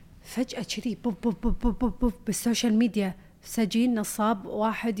 فجاه كذي بوب بوب بوب بوب بوب بوب بالسوشيال ميديا، سجين نصاب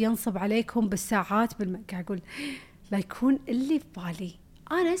واحد ينصب عليكم بالساعات قاعد اقول لا يكون اللي في بالي.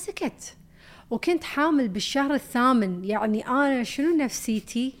 انا سكت، وكنت حامل بالشهر الثامن. يعني انا شنو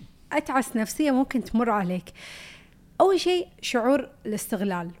نفسيتي؟ اتعس نفسيه ممكن تمر عليك. اول شيء شعور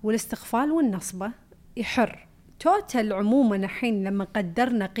الاستغلال والاستغفال والنصبه يحر. توتال عموما الحين لما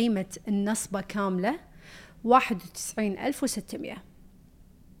قدرنا قيمه النصبه كامله 91,600.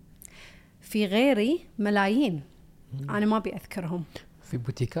 في غيري ملايين انا ما بأذكرهم، في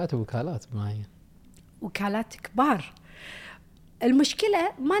بوتيكات ووكالات معين، وكالات كبار.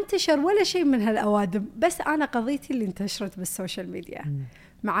 المشكلة ما انتشر ولا شيء من هالأوادم، بس أنا قضيتي اللي انتشرت بالسوشيال ميديا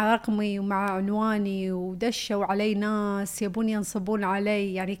مع رقمي ومع عنواني، ودشوا علي ناس يبون ينصبون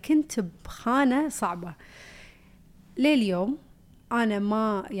علي. يعني كنت بخانة صعبة. لليوم أنا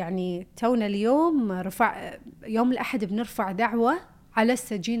ما يعني تونا اليوم يوم الأحد بنرفع دعوة على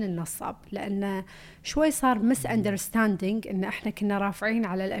السجين النصاب، لأن شوي صار مس اندرستاندينج إن إحنا كنا رافعين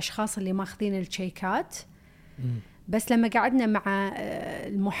على الأشخاص اللي ماخذين الشيكات. بس لما قعدنا مع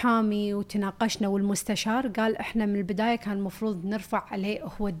المحامي وتناقشنا والمستشار قال إحنا من البداية كان المفروض نرفع عليه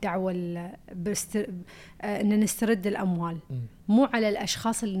هو الدعوة إن نسترد الأموال، مو على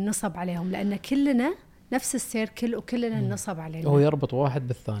الأشخاص اللي نصب عليهم، لأن كلنا نفس السيركل وكلنا النصب علينا. هو يربط واحد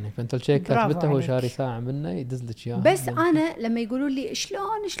بالثاني، فانت الشيك كاتبته هو شاري ساعه منه يدز لك اياها. بس انا لما يقولوا لي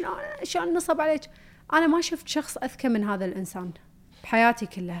شلون نصب عليك، انا ما شفت شخص اذكى من هذا الانسان بحياتي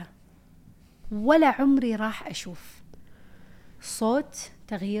كلها، ولا عمري راح اشوف. صوت،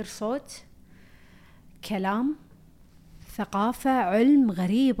 تغيير صوت، كلام، ثقافه، علم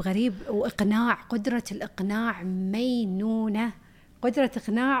غريب غريب، واقناع، قدره الاقناع مينونه، قدرة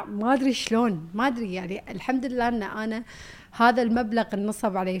إقناع ما أدري شلون، ما أدري. يعني الحمد لله أن أنا هذا المبلغ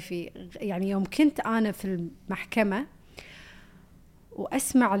النصب عليه فيه. يعني يوم كنت أنا في المحكمة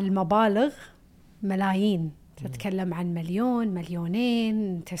وأسمع المبالغ ملايين، تتكلم عن 1,000,000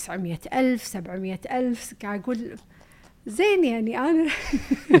 2,000,000 900,000 700,000، قاعد أقول زين يعني أنا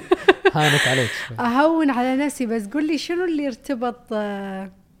هانت عليك أهون على نفسي. بس قل لي شنو اللي ارتبط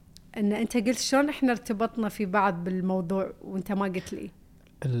ان انت قلت شلون احنا ارتبطنا في بعض بالموضوع وانت ما قلت لي؟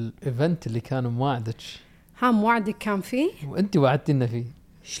 الايفنت اللي كان موعدك. موعدك كان فيه وانت وعدتنا فيه.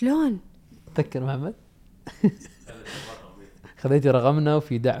 شلون؟ تذكر محمد؟ خذيتي رقمنا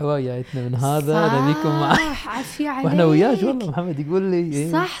وفي دعوة جايتنا من هذا نبيكم معه. صح، عافية عليك. واحنا وياك والله محمد يقول لي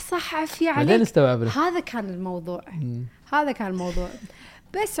إيه؟ صح عافية عليك. بعدين استوعبنا هذا كان الموضوع. هذا كان الموضوع.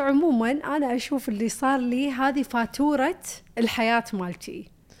 بس عموما انا اشوف اللي صار لي هذه فاتورة الحياة مالتي.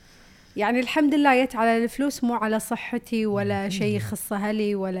 يعني الحمد لله جت على الفلوس، مو على صحتي ولا شيء يخص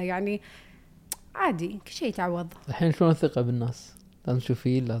أهلي، ولا يعني عادي كل شيء تعوض. الحين شلون الثقة بالناس؟ لازم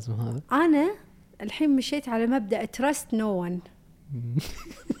تشوفين لازم هذا. أنا الحين مشيت على مبدأ trust no one.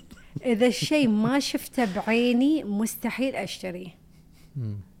 إذا الشيء ما شفته بعيني مستحيل أشتريه.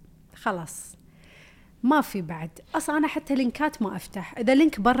 خلاص ما في بعد. أصلا أنا حتى لينكات ما أفتح. إذا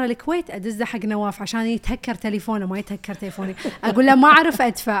لينك برا الكويت أدزه حق نواف عشان يتهكر تليفونه، ما يتهكر تليفوني. أقول له ما أعرف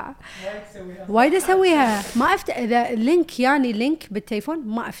أدفع. وايد أسويها ما أفتح. إذا لينك يعني لينك بالتليفون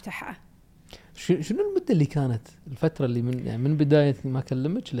ما أفتحها. شنو المدة اللي كانت الفترة اللي من بداية ما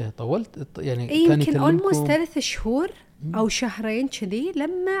كلمتش لها طولت يعني؟ كان يمكن almost 3 شهور أو شهرين كذي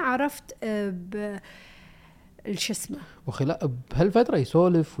لما عرفت الش اسمه. بهالفترة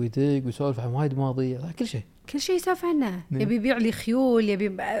يسولف ويدق ويسولف عن وايد مواضيع، كل شيء يسولف عنه. يبي يبيع لي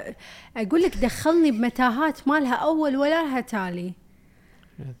خيول، أقول لك دخلني بمتاهات ما لها أول ولا لها تالي.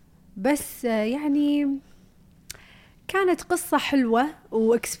 بس يعني كانت قصة حلوة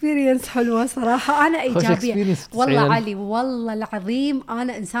واكسبيرينس حلوة صراحة. أنا إيجابية والله علي، والله العظيم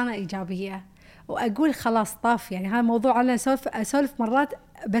أنا إنسانة إيجابية. وأقول خلاص طاف. يعني هذا موضوع أنا أسولف مرات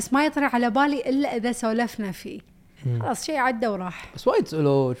بس ما يطرح على بالي إلا إذا سولفنا فيه. خلاص شيء عدى وراح. بس وايد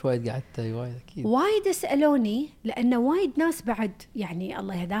سألوه، وايد قعدتي وايد أكيد. وايد سألوني لأن وايد ناس بعد يعني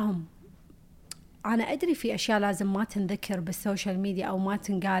الله يهداهم. أنا أدري في أشياء لازم ما تنذكر بالسوشيال ميديا أو ما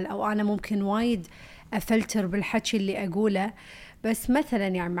تنقال، أو أنا ممكن وايد أفلتر بالحكي اللي أقوله. بس مثلا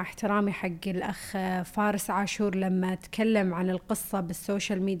يعني مع احترامي حق الأخ فارس عاشور لما تكلم عن القصة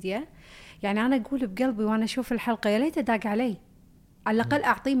بالسوشيال ميديا، يعني أنا أقول بقلبي وأنا أشوف الحلقة يا ليت داق علي، على الأقل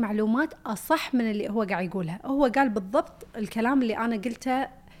أعطيه معلومات أصح من اللي هو قاعد يقولها. هو قال بالضبط الكلام اللي أنا قلته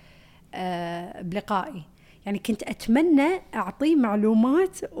بلقائي. يعني كنت أتمنى أعطيه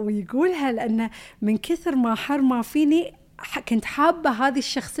معلومات ويقولها، لأن من كثر ما حرمه فيني كنت حابة هذه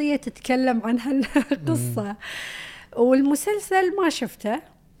الشخصية تتكلم عن هالقصة. والمسلسل ما شفته،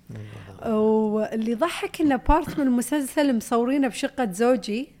 واللي ضحك إن بارت من المسلسل مصورينه بشقة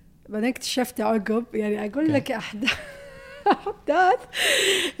زوجي، بعدين اكتشفته عقب. يعني أقول لك أحداث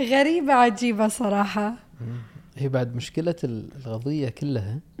غريبة عجيبة صراحة. هي بعد مشكلة القضية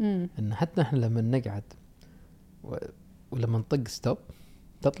كلها إن حتى إحنا لما نقعد ولما نطق ستوب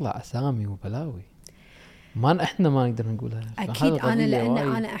تطلع أسامي وبلاوي إحنا ما نقدر نقولها. أكيد أنا لأن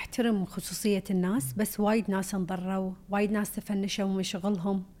أنا أحترم خصوصية الناس، بس وايد ناس انضروا، وايد ناس تفنشوا من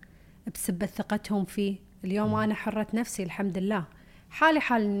شغلهم بسبب ثقتهم فيه. اليوم أنا حرة نفسي الحمد لله، حالي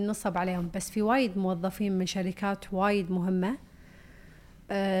حال النصاب عليهم، بس في وايد موظفين من شركات وايد مهمة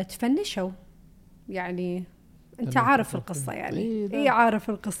تفنشوا. يعني أنت عارف القصة، يعني إيه عارف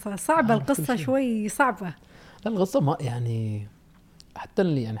القصة صعبة، القصة شوي صعبة. لا القصة ما يعني حتى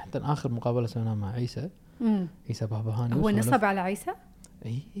اللي يعني حتى آخر مقابلة سويناها مع عيسى بابا هاني، هو نصب على عيسى؟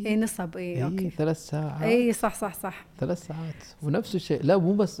 اي نصب أوكي 3 ساعات. اي صح 3 ساعات ونفس الشيء. لا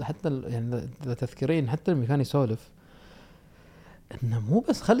مو بس حتى يعني اذا تذكرين حتى لما كان يسولف انه مو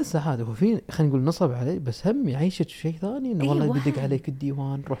بس خلي الساعات، هو في خلينا نقول نصب عليه، بس هم يعيشك شيء ثاني، انه والله بدق عليك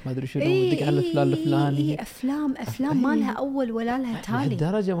الديوان، روح ما ادري شنو، بدق على فلان الفلاني. افلام ما لها اول ولا لها تالي،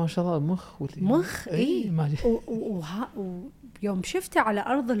 لهالدرجه ما شاء الله مخ يوم شفته على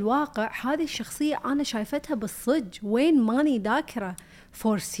أرض الواقع هذه الشخصية أنا شايفتها بالصج، وين ماني ذاكرة،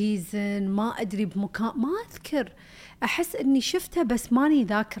 فور سيزن ما أدري بمكان ما أذكر، أحس أني شفتها بس ماني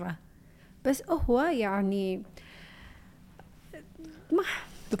ذاكرة. بس هو يعني ما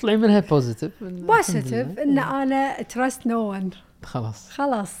تطلعي منها بوزيتيف إن أنا trust no one.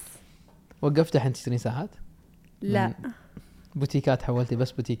 خلاص وقفت الحين تشتري ساعات؟ لا بوتيكات حولتي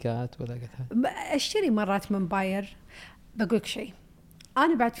بس بوتيكات ولا قلتها أشتري مرات من باير. بقولك شيء،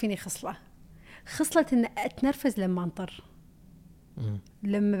 أنا بعد فيني خصلة إن أتنرفز لما أنطر.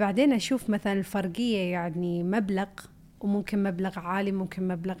 لما بعدين أشوف مثلا الفرقية، يعني مبلغ وممكن مبلغ عالي ممكن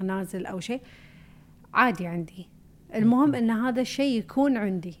مبلغ نازل أو شيء، عادي عندي. المهم إن هذا الشيء يكون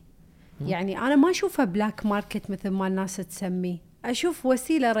عندي. يعني أنا ما أشوفه بلاك ماركت مثل ما الناس تسميه، أشوف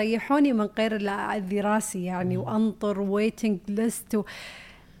وسيلة ريحوني من غير لا أذي راسي يعني وأنطر ويتنج ليست.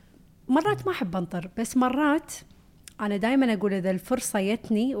 مرات ما أحب أنطر، بس مرات أنا دايما أقول إذا الفرصة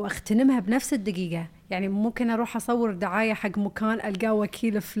يتني وأغتنمها بنفس الدقيقة. يعني ممكن أروح أصور دعاية حق مكان ألقى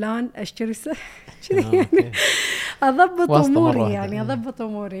وكيل فلان أشتري يعني أضبط أموري، يعني أضبط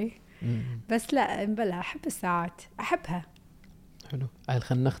أموري. بس لا بلا أحب الساعات، أحبها. حلو.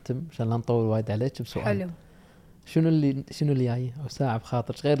 خلينا نختم عشان لا نطول وايد عليك بسؤال. حلو. شنو اللي جاي او ساعة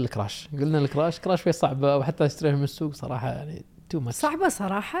بخاطرك غير الكراش؟ قلنا الكراش شوي صعبة، وحتى اشتريها من السوق صراحة يعني صعبة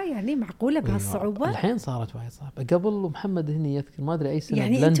صراحة، يعني معقولة بهالصعوبة؟ الحين صارت وايد صعبة. قبل محمد هني يذكر ما أدري أي سنة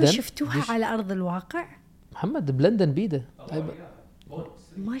يعني أنتوا شفتوها على أرض الواقع؟ محمد بلندن بيده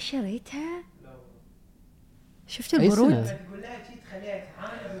ما شريتها؟ شفت البرود؟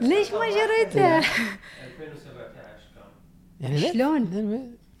 ليش ما شريتها؟ 2017 كان يعني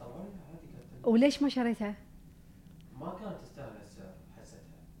شلون؟ وليش ما شريتها؟ ما كانت تستاهل السعر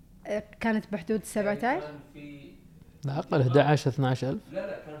حسيتها. كانت بحدود 17؟ كان في لا أقل 11-12 ألف.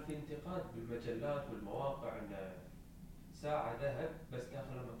 لا كان في انتقاد بالمجلات والمواقع إن ساعة ذهب بس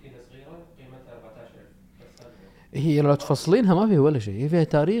داخل ماكينة صغيرة قيمتها 14,000 بس. هي لو تفصلينها ما فيها ولا شيء، هي فيها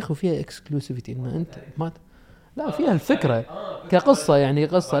تاريخ وفيها اكسكلوسيفيتي إن أنت ما لا فيها الفكرة كقصة، يعني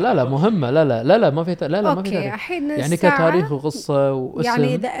قصة لا مهمة، لا ما فيها ما فيها يعني كتاريخ وقصة واسم.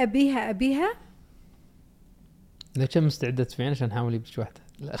 يعني إذا أبيها لا كم مستعدة تدفعين عشان نحاول يبيك واحدة؟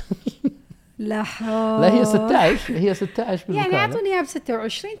 لا لا هي 16 يعني أعطوني إياها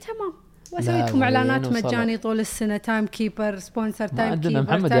ب26 تمام، وأسوي لكم إعلانات مجاني طول السنة. تايم كيبر سبونسر تايم كيبر. عندنا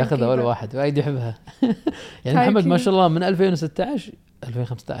محمد ياخذها أول واحد وايد يحبها يعني محمد ما شاء الله من 2016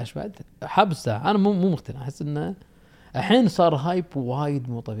 2015 بعد حاب الساعة. أنا مو مقتنع، أحس إنه الحين صار هايب وايد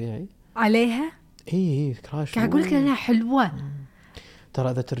مو طبيعي عليها. إيه كراش. قاعد أقول لك إنها حلوة.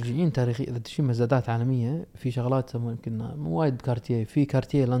 ترى إذا ترجعين تاريخي، إذا تشين مزادات عالمية في شغلات ممكن مو وايد. كارتيه في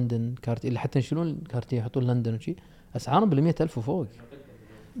كارتيه لندن، كارتيه اللي حتى يشيلون كارتيه يحطون لندن وشي أسعارهم بال100,000 وفوق.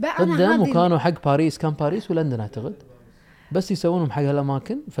 قدام وكانوا حق باريس، كان باريس ولندن أعتقد، بس يسوونهم حق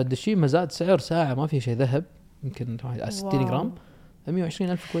هالأماكن. فالدشين مزاد سعر ساعة ما فيه شيء ذهب يمكن 60 جرام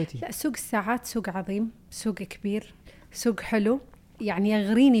 120,000 كويتي. لا سوق الساعات سوق عظيم، سوق كبير، سوق حلو، يعني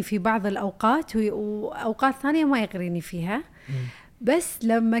يغريني في بعض الأوقات وأوقات ثانية ما يغريني فيها. بس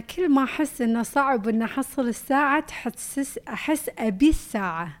لما كل ما أحس إنه صعب إن أحصل الساعة أحس أبي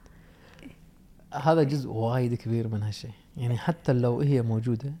الساعة. هذا جزء وايد كبير من هالشيء، يعني حتى لو هي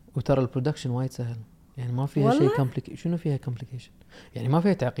موجودة، وترى البرودكشن وايد سهل. يعني ما فيها شيء شنو فيها كومبليكيشن؟ يعني ما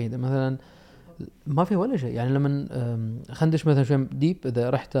فيها تعقيد مثلا، ما في ولا شيء. يعني لما خندش مثلا شوي ديب، اذا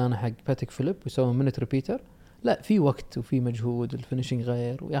رحت انا حق باتيك فيليب ويسوي مينت ريبيتر، لا في وقت وفي مجهود، الفينيشنج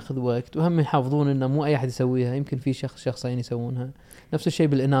غير وياخذ وقت، وهم يحافظون انه مو اي احد يسويها، يمكن في شخصين يسوونها. نفس الشيء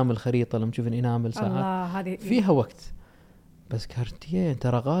بالانامل، الخريطه لما تشوف الانامل ساعات فيها وقت. بس كارتيه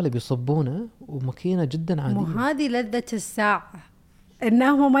ترى غالب يصبونه وماكينه جدا عاديه. مو هذه لذة الساعة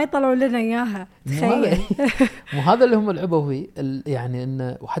انهم ما يطلعوا لنا اياها، تخيل. مو هذا اللي هم لعبوا فيه يعني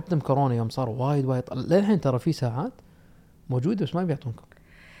انه، وحتى كورونا يوم صار وايد للحين ترى في ساعات موجوده بس ما بيعطونكم،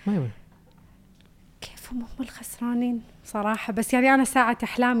 ما يبون. كيف هم الخسرانين صراحه. بس يعني انا ساعه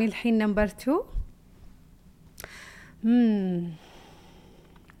احلامي الحين نمبر 2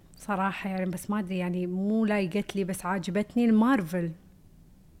 صراحه يعني، بس ما ادري يعني مو لايقت لي، بس عاجبتني المارفل.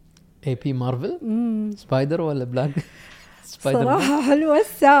 اي بي مارفل سبايدر ولا بلاك سبايدر؟ صراحه حلوه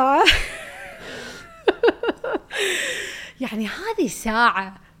الساعه. يعني هذه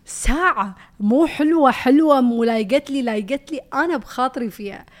ساعة مو حلوة مو لايقت لي أنا بخاطري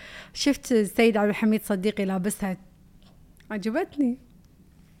فيها. شفت السيد عبد الحميد صديقي لابسها عجبتني،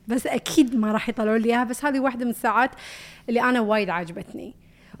 بس أكيد ما راح يطلعوا لي إياها. بس هذه واحدة من الساعات اللي أنا وايد عجبتني.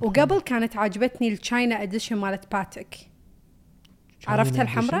 وقبل كانت عجبتني التشاينا اديشن مالت باتك، عرفتها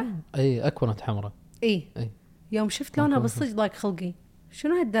الحمراء؟ أي أكونت حمراء. إيه يوم شفت لونها بالصج ضاق خلقي،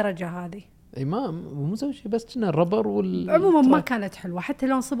 شنو هالدرجة هذه؟ اي ما مو زي شيء، بس كنا الربر عموما ما كانت حلوه، حتى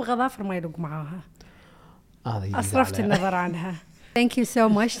لون صبغه ظافر ما يلوق معاها. اصرفت النظر عنها. ثانك يو سو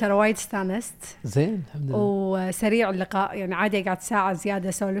ماتش، ترى وايد استانست. زين الحمد لله. وسريع اللقاء يعني، عادي قعدت ساعه زياده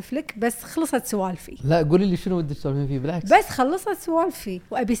اسولف لك، بس خلصت سوالفي. لا قولي لي شنو ودك تسولفين فيه، بالعكس بس خلصت سوالفي.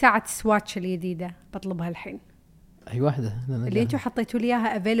 وابي ساعه سواتش الجديده بطلبها الحين. اي واحده اللي انتم حطيتوا لي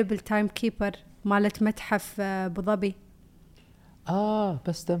اياها افيلبل تايم كيبر مالت متحف ابو ظبي.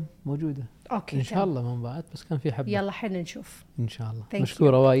 بس تم موجوده. اوكي ان شاء الله ما انباعت، بس كان في حبه. يلا حين نشوف ان شاء الله.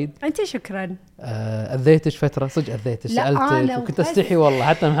 مشكوره وايد. انت شكرا. اذيتش فتره صدق، اذيتش سالتك وكنت استحي والله.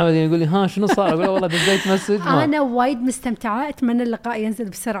 حتى محمد يقول لي ها شنو صار، اقول له والله دزيت مسج. انا وايد مستمتعه، اتمنى اللقاء ينزل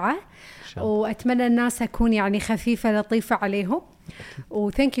بسرعه، واتمنى الناس اكون يعني خفيفه لطيفه عليهم.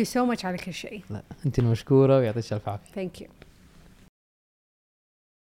 وثانك يو سو ماتش على كل شيء. لا انت المشكوره ويعطيك الف عافيه. ثانك يو.